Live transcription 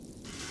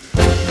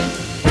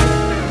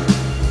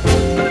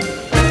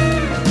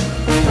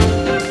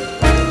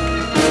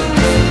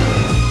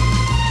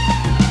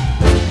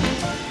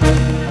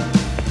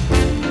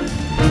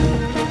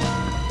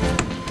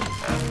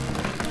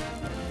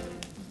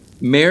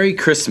Merry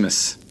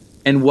Christmas,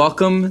 and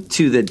welcome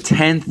to the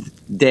 10th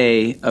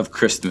day of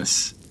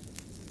Christmas.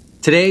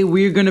 Today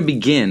we are going to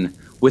begin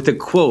with a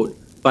quote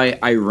by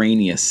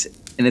Irenaeus,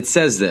 and it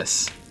says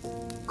this: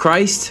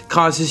 Christ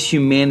causes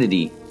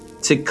humanity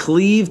to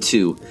cleave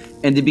to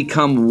and to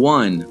become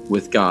one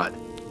with God.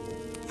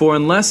 For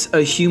unless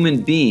a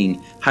human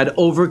being had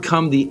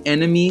overcome the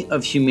enemy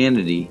of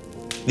humanity,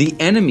 the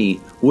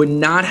enemy would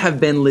not have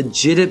been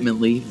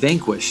legitimately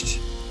vanquished.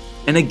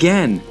 And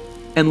again,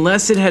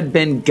 unless it had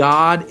been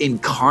God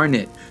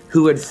incarnate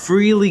who had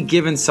freely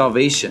given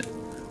salvation,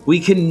 we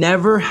could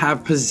never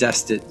have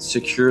possessed it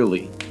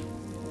securely.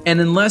 And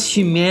unless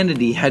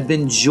humanity had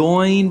been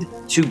joined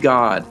to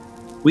God,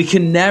 we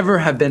could never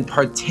have been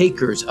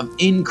partakers of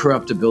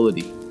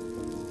incorruptibility.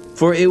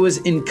 For it was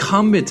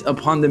incumbent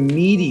upon the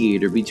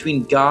mediator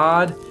between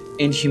God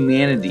and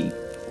humanity,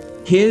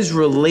 his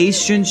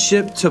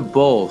relationship to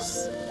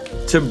both,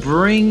 to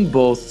bring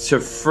both to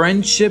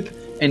friendship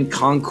and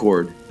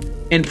concord,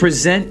 and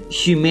present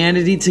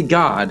humanity to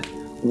God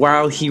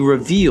while he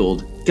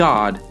revealed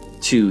God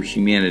to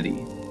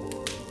humanity.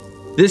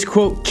 This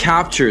quote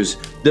captures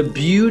the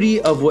beauty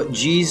of what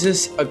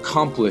Jesus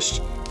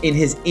accomplished in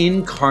his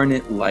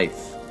incarnate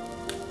life.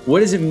 What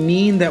does it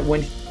mean that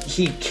when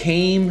he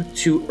came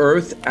to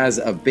earth as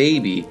a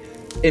baby,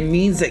 it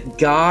means that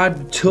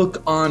God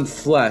took on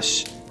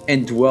flesh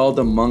and dwelled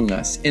among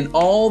us. And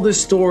all the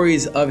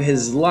stories of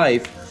his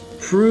life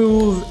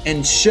prove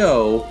and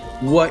show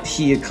what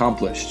he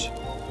accomplished.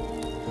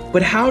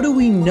 But how do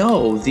we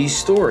know these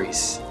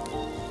stories?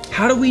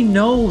 How do we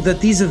know that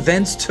these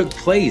events took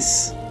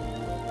place?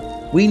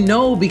 We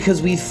know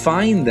because we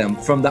find them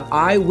from the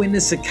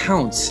eyewitness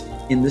accounts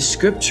in the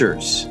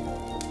scriptures.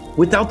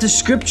 Without the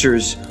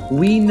scriptures,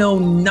 we know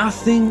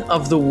nothing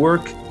of the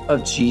work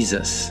of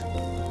Jesus.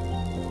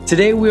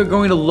 Today we are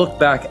going to look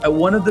back at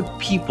one of the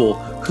people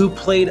who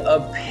played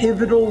a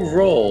pivotal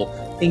role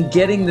in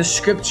getting the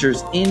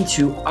scriptures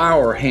into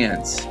our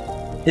hands.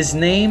 His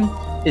name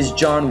is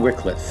John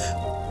Wycliffe.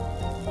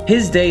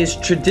 His day is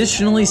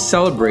traditionally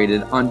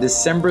celebrated on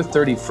December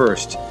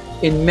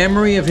 31st in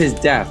memory of his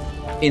death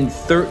in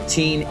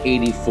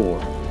 1384.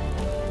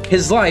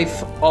 His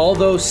life,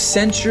 although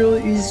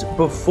centuries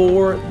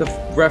before the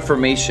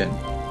Reformation,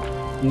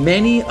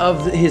 many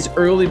of his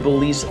early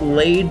beliefs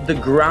laid the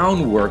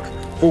groundwork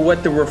for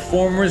what the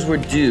Reformers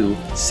would do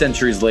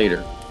centuries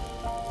later.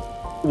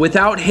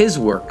 Without his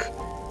work,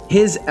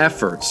 his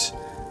efforts,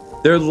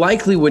 there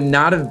likely would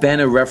not have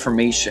been a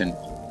Reformation.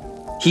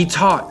 He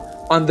taught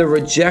on the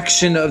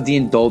rejection of the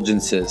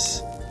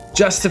indulgences,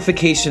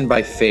 justification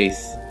by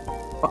faith,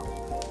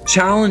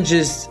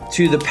 challenges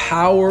to the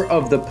power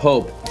of the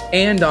Pope,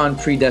 and on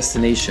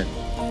predestination.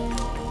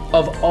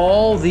 Of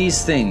all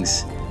these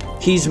things,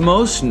 he's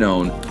most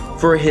known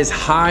for his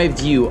high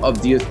view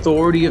of the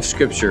authority of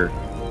Scripture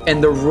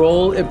and the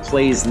role it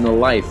plays in the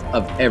life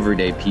of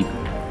everyday people.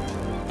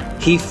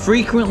 He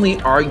frequently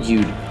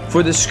argued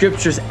for the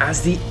Scriptures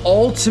as the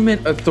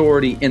ultimate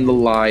authority in the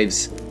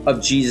lives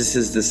of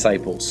Jesus'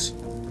 disciples.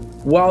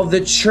 While the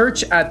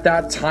church at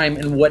that time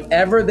and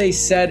whatever they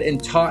said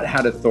and taught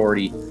had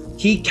authority,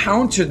 he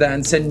countered that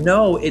and said,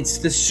 no, it's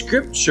the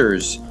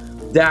scriptures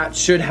that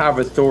should have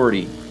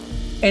authority.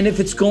 And if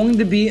it's going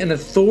to be an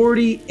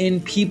authority in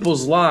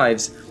people's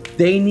lives,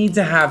 they need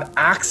to have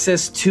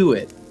access to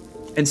it.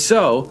 And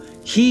so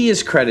he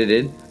is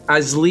credited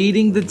as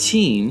leading the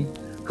team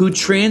who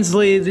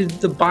translated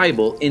the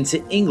Bible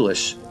into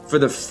English for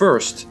the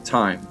first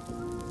time.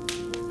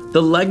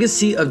 The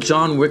legacy of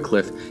John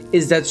Wycliffe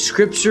is that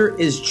Scripture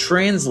is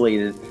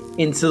translated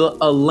into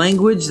a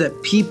language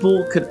that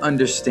people could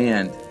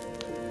understand.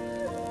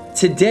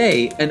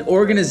 Today, an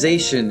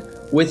organization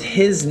with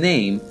his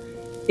name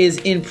is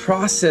in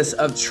process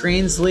of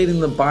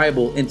translating the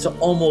Bible into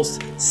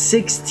almost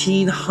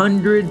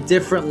 1,600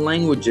 different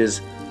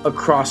languages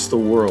across the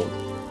world.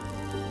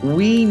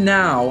 We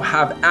now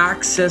have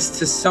access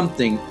to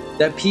something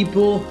that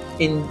people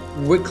in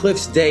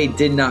Wycliffe's day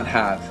did not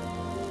have.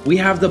 We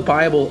have the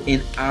Bible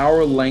in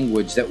our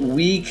language that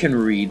we can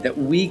read, that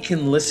we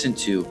can listen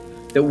to,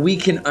 that we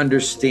can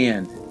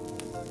understand.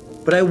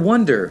 But I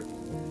wonder,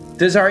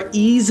 does our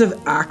ease of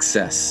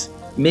access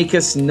make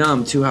us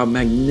numb to how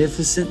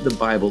magnificent the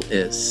Bible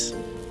is?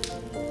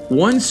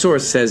 One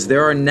source says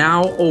there are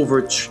now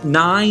over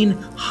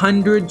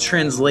 900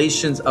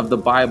 translations of the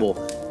Bible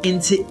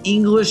into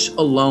English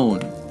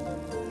alone.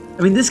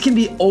 I mean, this can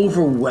be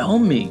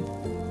overwhelming.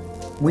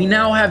 We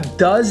now have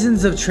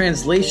dozens of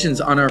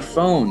translations on our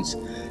phones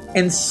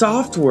and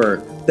software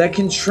that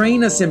can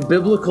train us in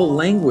biblical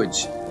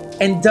language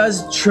and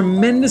does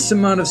tremendous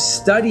amount of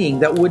studying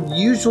that would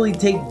usually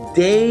take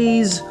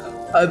days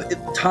of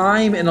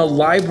time in a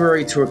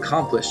library to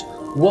accomplish.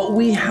 What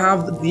we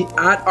have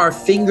at our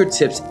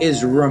fingertips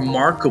is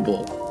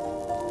remarkable.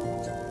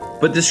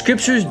 But the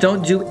scriptures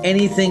don't do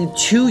anything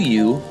to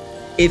you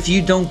if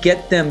you don't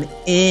get them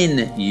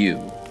in you.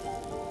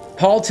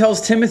 Paul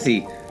tells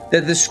Timothy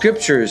that the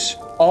scriptures,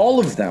 all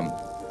of them,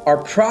 are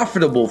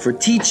profitable for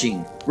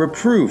teaching,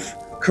 reproof,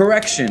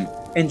 correction,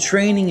 and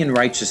training in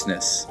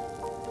righteousness.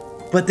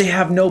 but they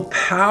have no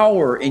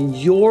power in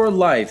your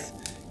life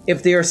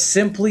if they are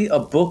simply a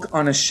book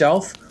on a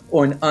shelf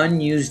or an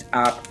unused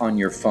app on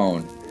your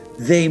phone.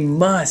 They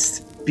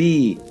must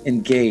be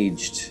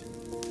engaged.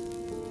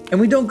 And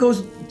we don't go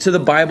to the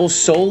Bible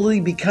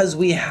solely because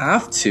we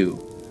have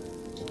to.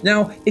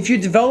 Now, if you're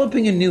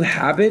developing a new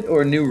habit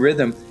or a new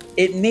rhythm,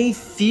 it may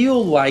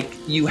feel like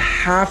you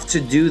have to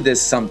do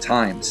this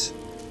sometimes.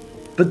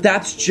 But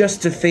that's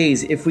just a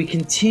phase. If we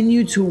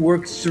continue to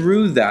work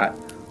through that,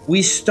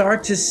 we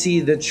start to see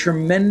the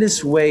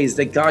tremendous ways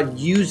that God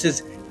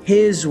uses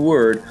His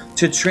Word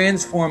to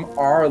transform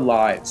our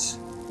lives.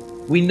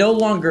 We no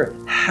longer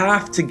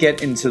have to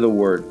get into the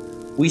Word.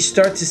 We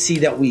start to see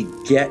that we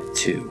get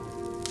to.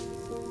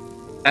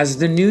 As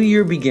the new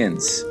year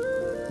begins,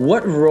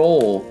 what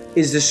role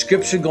is the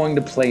Scripture going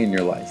to play in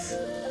your life?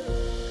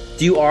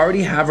 Do you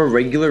already have a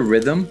regular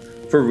rhythm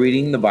for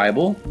reading the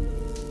Bible?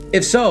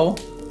 If so,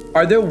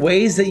 are there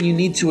ways that you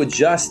need to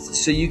adjust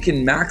so you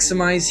can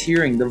maximize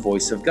hearing the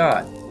voice of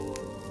God?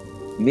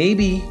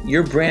 Maybe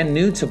you're brand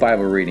new to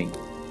Bible reading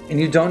and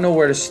you don't know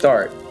where to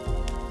start.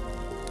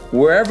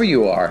 Wherever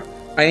you are,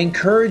 I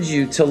encourage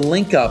you to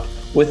link up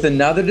with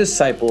another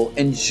disciple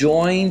and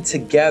join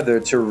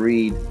together to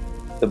read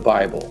the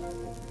Bible.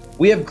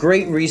 We have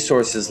great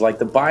resources like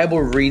the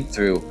Bible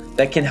read-through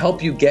that can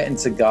help you get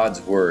into God's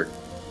Word.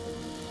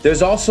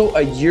 There's also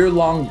a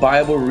year-long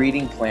Bible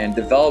reading plan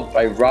developed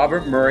by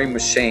Robert Murray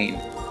M'Cheyne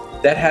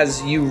that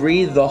has you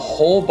read the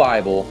whole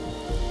Bible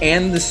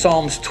and the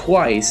Psalms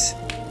twice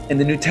and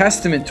the New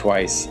Testament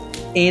twice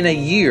in a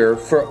year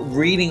for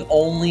reading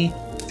only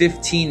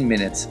 15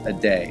 minutes a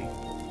day.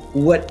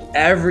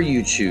 Whatever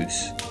you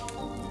choose,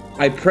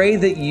 I pray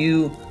that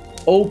you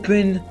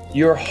open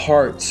your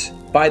hearts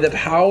by the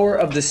power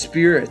of the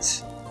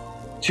Spirit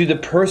to the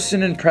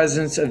person and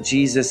presence of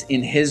Jesus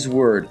in His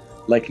Word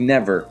like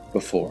never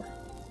before.